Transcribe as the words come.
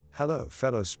Hello,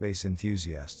 fellow space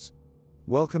enthusiasts.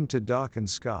 Welcome to Darkened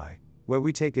Sky, where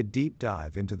we take a deep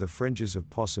dive into the fringes of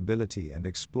possibility and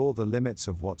explore the limits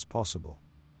of what's possible.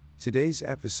 Today's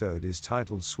episode is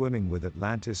titled Swimming with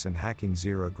Atlantis and Hacking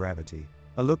Zero Gravity,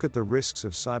 a look at the risks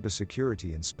of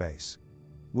cybersecurity in space.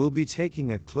 We'll be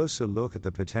taking a closer look at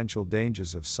the potential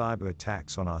dangers of cyber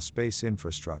attacks on our space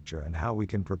infrastructure and how we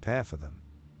can prepare for them.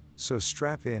 So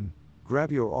strap in,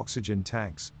 grab your oxygen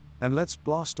tanks, and let's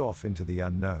blast off into the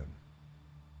unknown.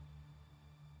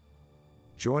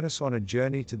 Join us on a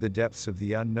journey to the depths of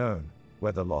the unknown,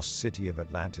 where the lost city of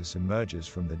Atlantis emerges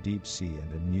from the deep sea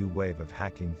and a new wave of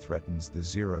hacking threatens the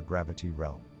zero-gravity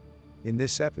realm. In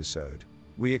this episode,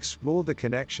 we explore the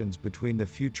connections between the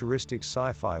futuristic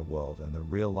sci-fi world and the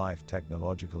real-life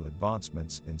technological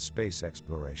advancements in space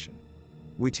exploration.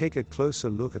 We take a closer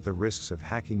look at the risks of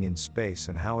hacking in space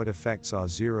and how it affects our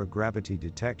zero-gravity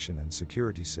detection and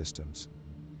security systems.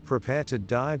 Prepare to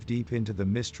dive deep into the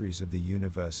mysteries of the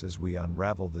universe as we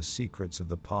unravel the secrets of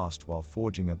the past while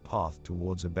forging a path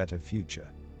towards a better future.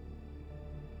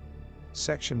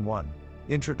 Section 1.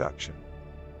 Introduction.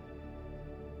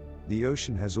 The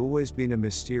ocean has always been a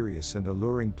mysterious and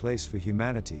alluring place for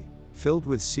humanity, filled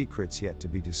with secrets yet to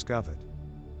be discovered.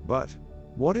 But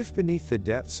what if beneath the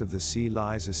depths of the sea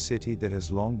lies a city that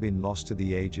has long been lost to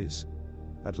the ages?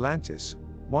 Atlantis,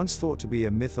 once thought to be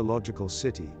a mythological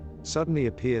city, suddenly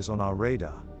appears on our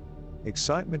radar.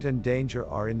 Excitement and danger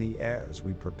are in the air as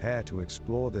we prepare to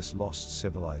explore this lost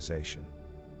civilization.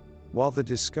 While the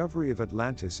discovery of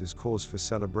Atlantis is cause for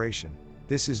celebration,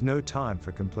 this is no time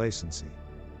for complacency.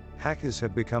 Hackers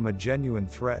have become a genuine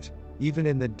threat, even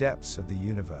in the depths of the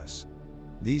universe.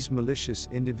 These malicious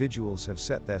individuals have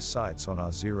set their sights on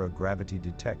our zero-gravity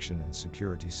detection and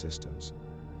security systems.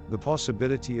 The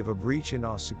possibility of a breach in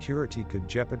our security could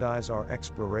jeopardize our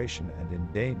exploration and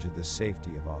endanger the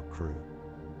safety of our crew.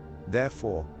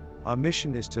 Therefore, our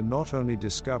mission is to not only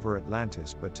discover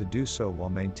Atlantis but to do so while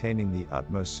maintaining the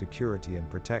utmost security and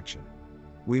protection.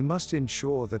 We must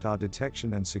ensure that our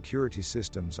detection and security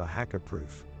systems are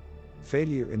hacker-proof.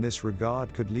 Failure in this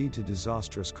regard could lead to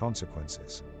disastrous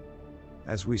consequences.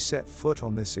 As we set foot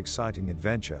on this exciting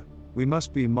adventure, we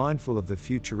must be mindful of the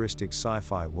futuristic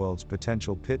sci-fi world's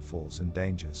potential pitfalls and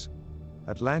dangers.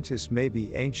 Atlantis may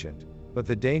be ancient, but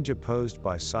the danger posed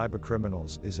by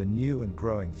cybercriminals is a new and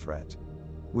growing threat.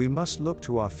 We must look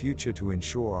to our future to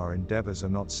ensure our endeavors are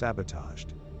not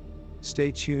sabotaged.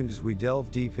 Stay tuned as we delve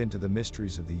deep into the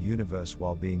mysteries of the universe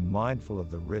while being mindful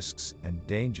of the risks and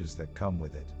dangers that come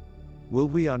with it. Will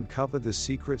we uncover the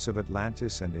secrets of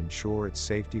Atlantis and ensure its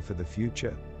safety for the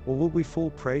future, or will we fall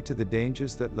prey to the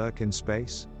dangers that lurk in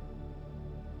space?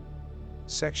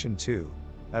 Section 2.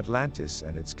 Atlantis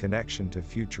and its connection to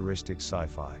futuristic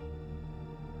sci-fi.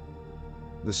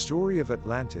 The story of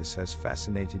Atlantis has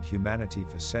fascinated humanity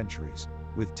for centuries,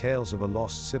 with tales of a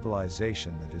lost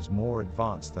civilization that is more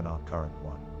advanced than our current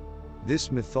one. This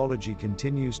mythology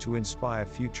continues to inspire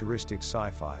futuristic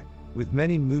sci-fi, with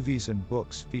many movies and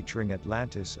books featuring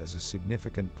Atlantis as a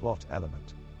significant plot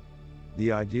element.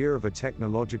 The idea of a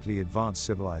technologically advanced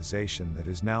civilization that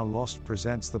is now lost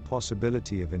presents the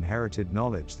possibility of inherited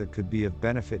knowledge that could be of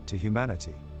benefit to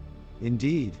humanity.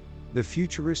 Indeed, the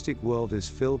futuristic world is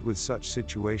filled with such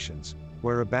situations,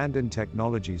 where abandoned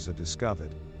technologies are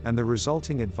discovered, and the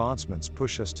resulting advancements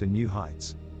push us to new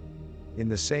heights. In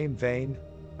the same vein,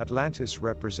 Atlantis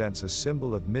represents a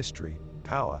symbol of mystery,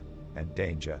 power, and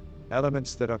danger,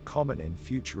 elements that are common in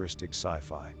futuristic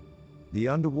sci-fi. The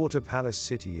underwater palace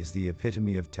city is the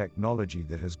epitome of technology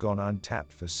that has gone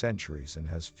untapped for centuries and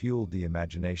has fueled the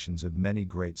imaginations of many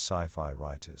great sci-fi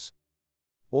writers.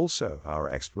 Also, our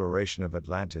exploration of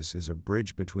Atlantis is a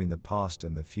bridge between the past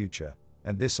and the future,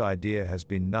 and this idea has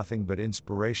been nothing but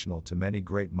inspirational to many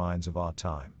great minds of our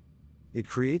time. It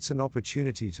creates an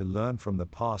opportunity to learn from the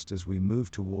past as we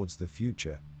move towards the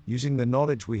future, using the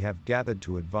knowledge we have gathered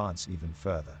to advance even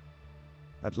further.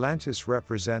 Atlantis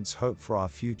represents hope for our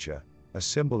future, a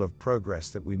symbol of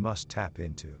progress that we must tap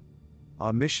into.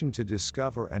 Our mission to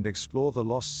discover and explore the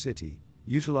lost city,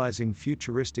 utilizing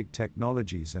futuristic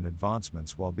technologies and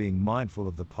advancements while being mindful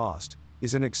of the past,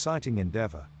 is an exciting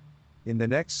endeavor. In the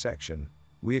next section,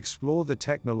 we explore the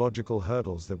technological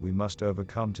hurdles that we must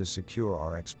overcome to secure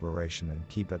our exploration and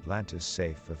keep Atlantis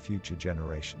safe for future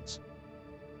generations.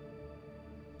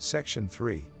 Section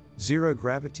 3.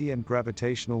 Zero-gravity and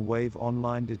gravitational wave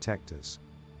online detectors.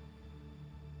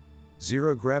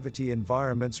 Zero-gravity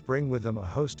environments bring with them a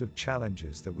host of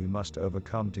challenges that we must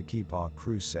overcome to keep our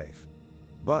crew safe.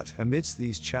 But, amidst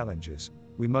these challenges,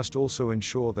 we must also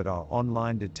ensure that our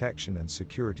online detection and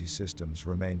security systems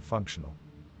remain functional.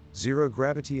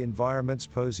 Zero-gravity environments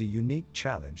pose a unique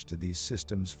challenge to these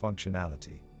systems'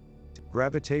 functionality.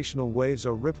 Gravitational waves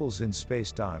are ripples in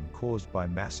space-time caused by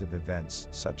massive events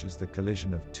such as the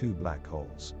collision of two black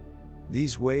holes.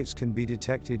 These waves can be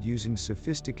detected using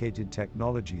sophisticated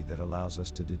technology that allows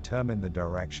us to determine the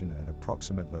direction and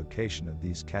approximate location of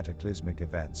these cataclysmic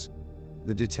events.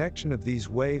 The detection of these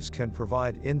waves can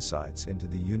provide insights into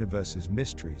the universe's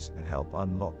mysteries and help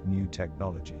unlock new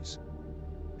technologies.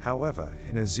 However,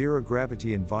 in a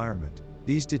zero-gravity environment,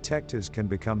 these detectors can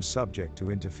become subject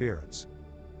to interference.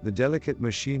 The delicate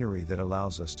machinery that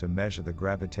allows us to measure the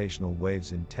gravitational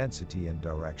wave's intensity and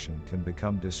direction can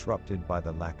become disrupted by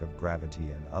the lack of gravity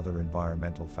and other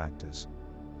environmental factors.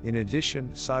 In addition,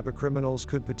 cybercriminals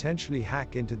could potentially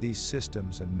hack into these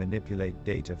systems and manipulate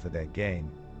data for their gain,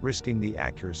 risking the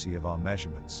accuracy of our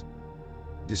measurements.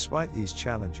 Despite these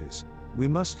challenges, we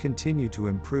must continue to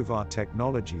improve our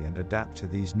technology and adapt to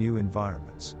these new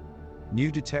environments.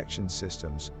 New detection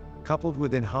systems, coupled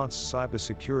with enhanced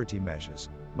cybersecurity measures,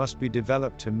 must be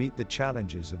developed to meet the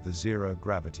challenges of the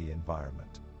zero-gravity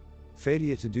environment.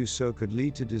 Failure to do so could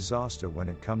lead to disaster when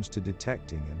it comes to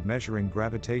detecting and measuring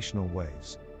gravitational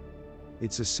waves.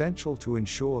 It's essential to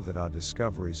ensure that our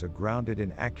discoveries are grounded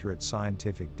in accurate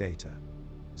scientific data.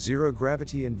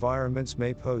 Zero-gravity environments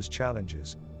may pose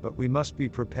challenges, but we must be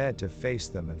prepared to face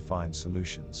them and find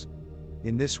solutions.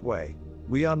 In this way,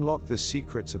 we unlock the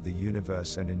secrets of the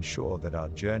universe and ensure that our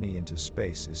journey into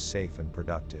space is safe and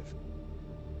productive.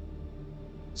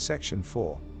 Section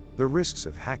 4. The risks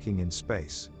of hacking in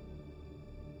space.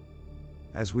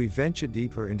 As we venture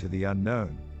deeper into the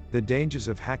unknown, the dangers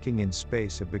of hacking in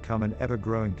space have become an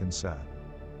ever-growing concern.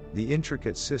 The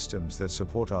intricate systems that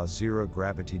support our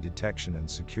zero-gravity detection and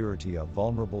security are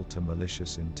vulnerable to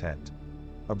malicious intent.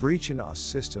 A breach in our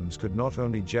systems could not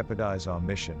only jeopardize our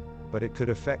mission, but it could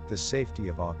affect the safety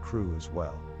of our crew as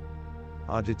well.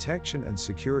 Our detection and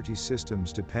security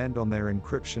systems depend on their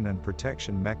encryption and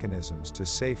protection mechanisms to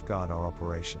safeguard our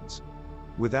operations.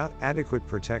 Without adequate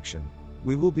protection,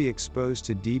 we will be exposed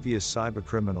to devious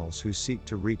cybercriminals who seek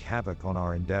to wreak havoc on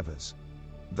our endeavors.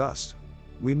 Thus,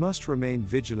 we must remain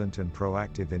vigilant and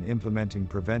proactive in implementing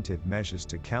preventive measures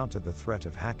to counter the threat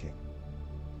of hacking.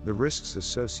 The risks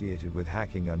associated with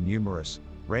hacking are numerous,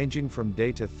 ranging from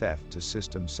data theft to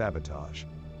system sabotage.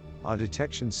 Our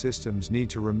detection systems need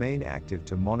to remain active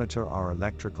to monitor our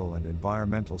electrical and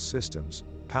environmental systems,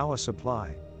 power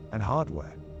supply, and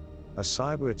hardware. A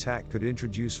cyber attack could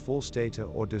introduce false data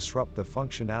or disrupt the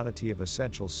functionality of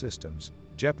essential systems,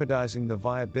 jeopardizing the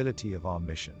viability of our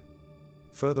mission.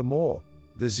 Furthermore,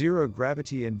 the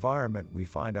zero-gravity environment we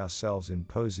find ourselves in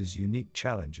poses unique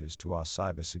challenges to our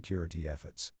cybersecurity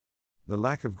efforts. The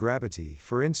lack of gravity,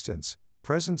 for instance,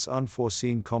 presents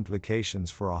unforeseen complications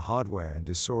for our hardware and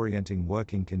disorienting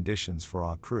working conditions for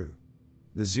our crew.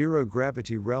 The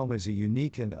zero-gravity realm is a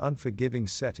unique and unforgiving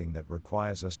setting that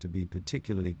requires us to be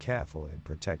particularly careful in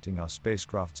protecting our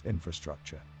spacecraft's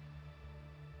infrastructure.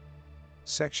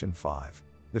 Section 5.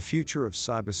 The future of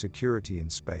cybersecurity in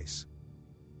space.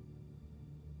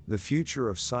 The future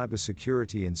of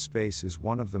cybersecurity in space is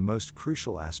one of the most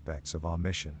crucial aspects of our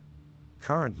mission.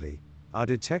 Currently, our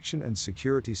detection and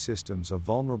security systems are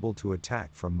vulnerable to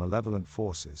attack from malevolent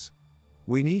forces.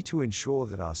 We need to ensure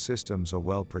that our systems are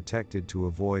well protected to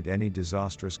avoid any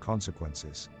disastrous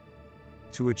consequences.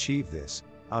 To achieve this,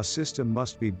 our system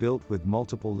must be built with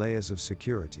multiple layers of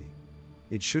security.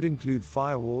 It should include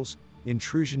firewalls,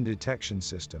 intrusion detection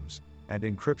systems, and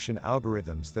encryption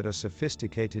algorithms that are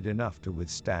sophisticated enough to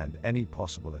withstand any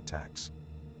possible attacks.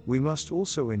 We must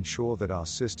also ensure that our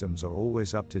systems are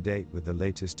always up to date with the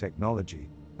latest technology,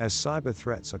 as cyber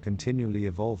threats are continually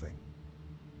evolving.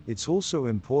 It's also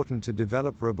important to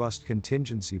develop robust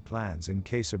contingency plans in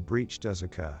case a breach does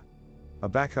occur. A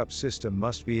backup system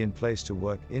must be in place to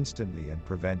work instantly and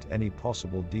prevent any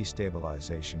possible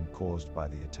destabilization caused by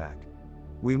the attack.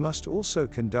 We must also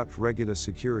conduct regular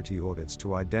security audits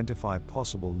to identify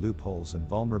possible loopholes and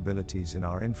vulnerabilities in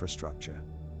our infrastructure.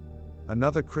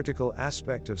 Another critical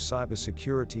aspect of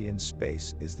cybersecurity in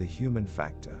space is the human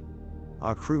factor.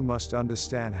 Our crew must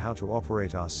understand how to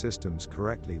operate our systems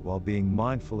correctly while being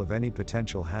mindful of any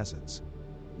potential hazards.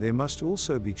 They must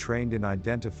also be trained in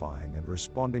identifying and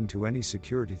responding to any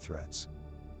security threats.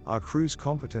 Our crew's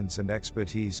competence and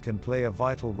expertise can play a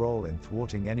vital role in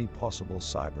thwarting any possible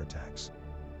cyber attacks.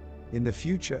 In the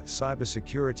future,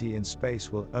 cybersecurity in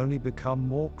space will only become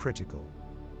more critical.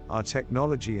 Our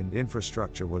technology and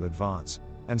infrastructure will advance,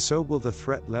 and so will the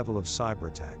threat level of cyber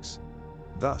attacks.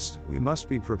 Thus, we must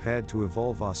be prepared to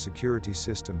evolve our security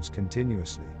systems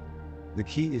continuously. The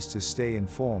key is to stay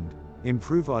informed,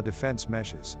 improve our defense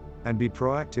measures, and be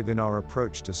proactive in our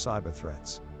approach to cyber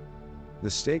threats. The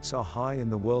stakes are high in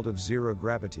the world of zero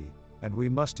gravity, and we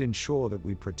must ensure that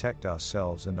we protect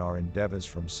ourselves and our endeavors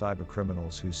from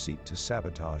cybercriminals who seek to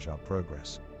sabotage our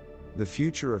progress. The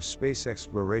future of space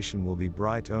exploration will be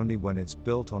bright only when it's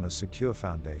built on a secure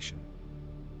foundation.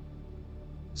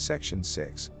 Section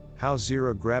 6. How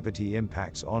zero gravity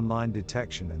impacts online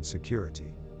detection and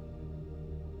security.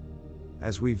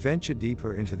 As we venture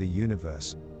deeper into the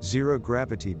universe, zero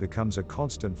gravity becomes a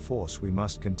constant force we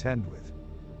must contend with.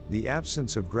 The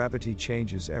absence of gravity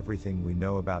changes everything we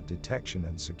know about detection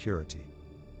and security.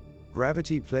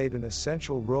 Gravity played an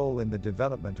essential role in the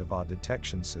development of our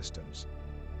detection systems.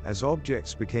 As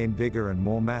objects became bigger and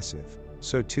more massive,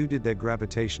 so too did their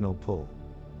gravitational pull.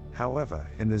 However,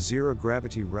 in the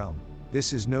zero-gravity realm,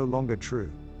 this is no longer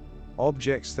true.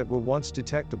 Objects that were once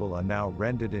detectable are now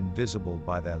rendered invisible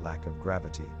by their lack of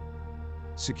gravity.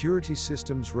 Security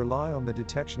systems rely on the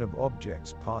detection of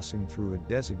objects passing through a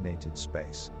designated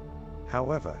space.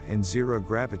 However, in zero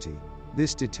gravity,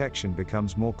 this detection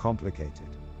becomes more complicated.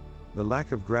 The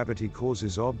lack of gravity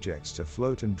causes objects to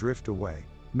float and drift away,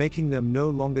 making them no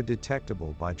longer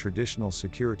detectable by traditional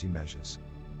security measures.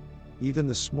 Even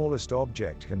the smallest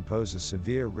object can pose a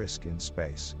severe risk in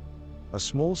space. A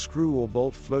small screw or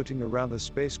bolt floating around the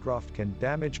spacecraft can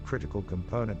damage critical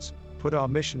components, put our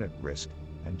mission at risk,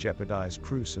 and jeopardize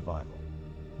crew survival.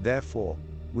 Therefore,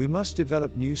 we must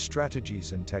develop new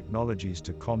strategies and technologies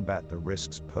to combat the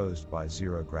risks posed by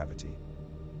zero gravity.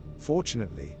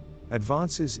 Fortunately,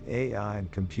 advances in AI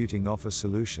and computing offer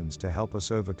solutions to help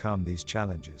us overcome these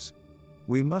challenges.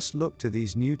 We must look to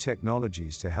these new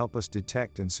technologies to help us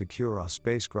detect and secure our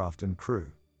spacecraft and crew.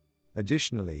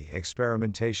 Additionally,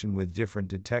 experimentation with different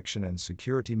detection and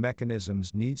security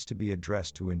mechanisms needs to be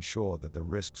addressed to ensure that the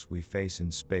risks we face in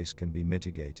space can be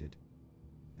mitigated.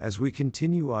 As we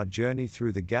continue our journey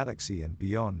through the galaxy and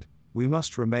beyond, we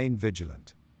must remain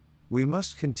vigilant. We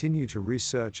must continue to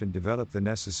research and develop the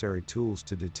necessary tools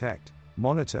to detect,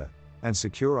 monitor, and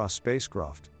secure our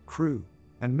spacecraft, crew,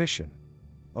 and mission.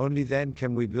 Only then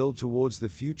can we build towards the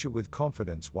future with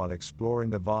confidence while exploring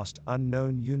the vast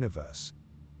unknown universe.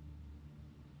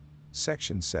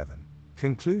 Section 7.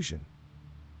 Conclusion.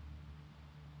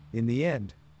 In the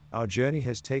end, our journey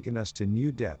has taken us to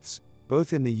new depths,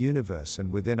 both in the universe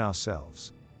and within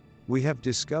ourselves. We have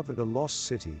discovered a lost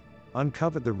city,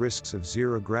 uncovered the risks of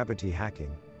zero-gravity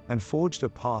hacking, and forged a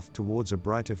path towards a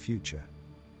brighter future.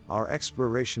 Our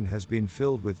exploration has been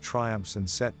filled with triumphs and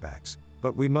setbacks,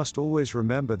 but we must always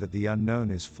remember that the unknown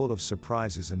is full of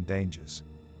surprises and dangers.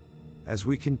 As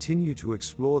we continue to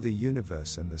explore the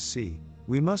universe and the sea,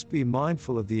 we must be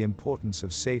mindful of the importance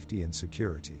of safety and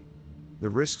security. The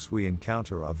risks we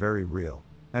encounter are very real,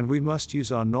 and we must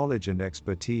use our knowledge and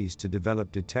expertise to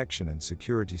develop detection and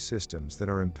security systems that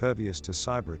are impervious to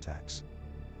cyber attacks.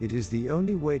 It is the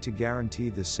only way to guarantee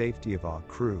the safety of our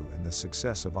crew and the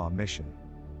success of our mission.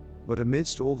 But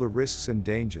amidst all the risks and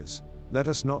dangers, let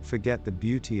us not forget the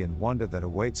beauty and wonder that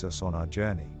awaits us on our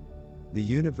journey. The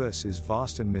universe is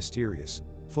vast and mysterious,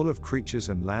 full of creatures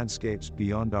and landscapes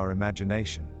beyond our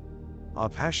imagination. Our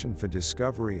passion for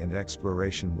discovery and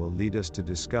exploration will lead us to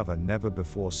discover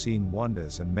never-before-seen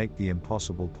wonders and make the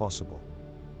impossible possible.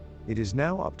 It is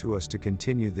now up to us to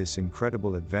continue this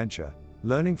incredible adventure,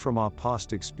 learning from our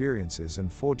past experiences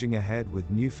and forging ahead with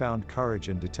newfound courage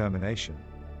and determination.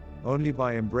 Only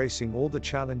by embracing all the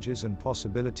challenges and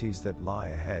possibilities that lie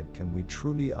ahead can we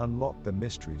truly unlock the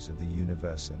mysteries of the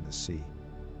universe and the sea.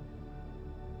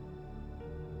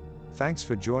 Thanks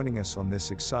for joining us on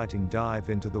this exciting dive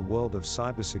into the world of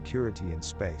cybersecurity in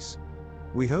space.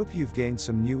 We hope you've gained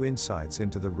some new insights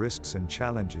into the risks and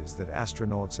challenges that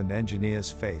astronauts and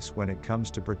engineers face when it comes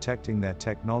to protecting their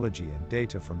technology and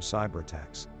data from cyber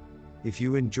attacks. If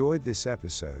you enjoyed this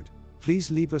episode, please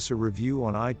leave us a review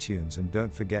on iTunes and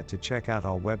don't forget to check out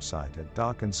our website at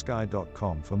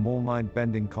darkandsky.com for more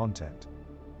mind-bending content.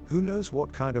 Who knows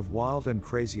what kind of wild and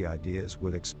crazy ideas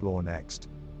we'll explore next?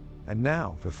 And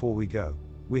now, before we go,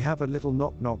 we have a little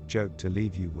knock-knock joke to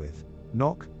leave you with.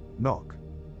 Knock, knock.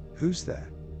 Who's there?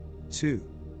 To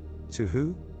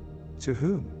who? To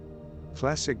whom?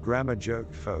 Classic grammar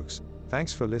joke, folks.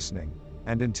 Thanks for listening,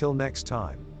 and until next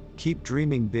time, keep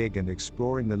dreaming big and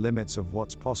exploring the limits of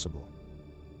what's possible.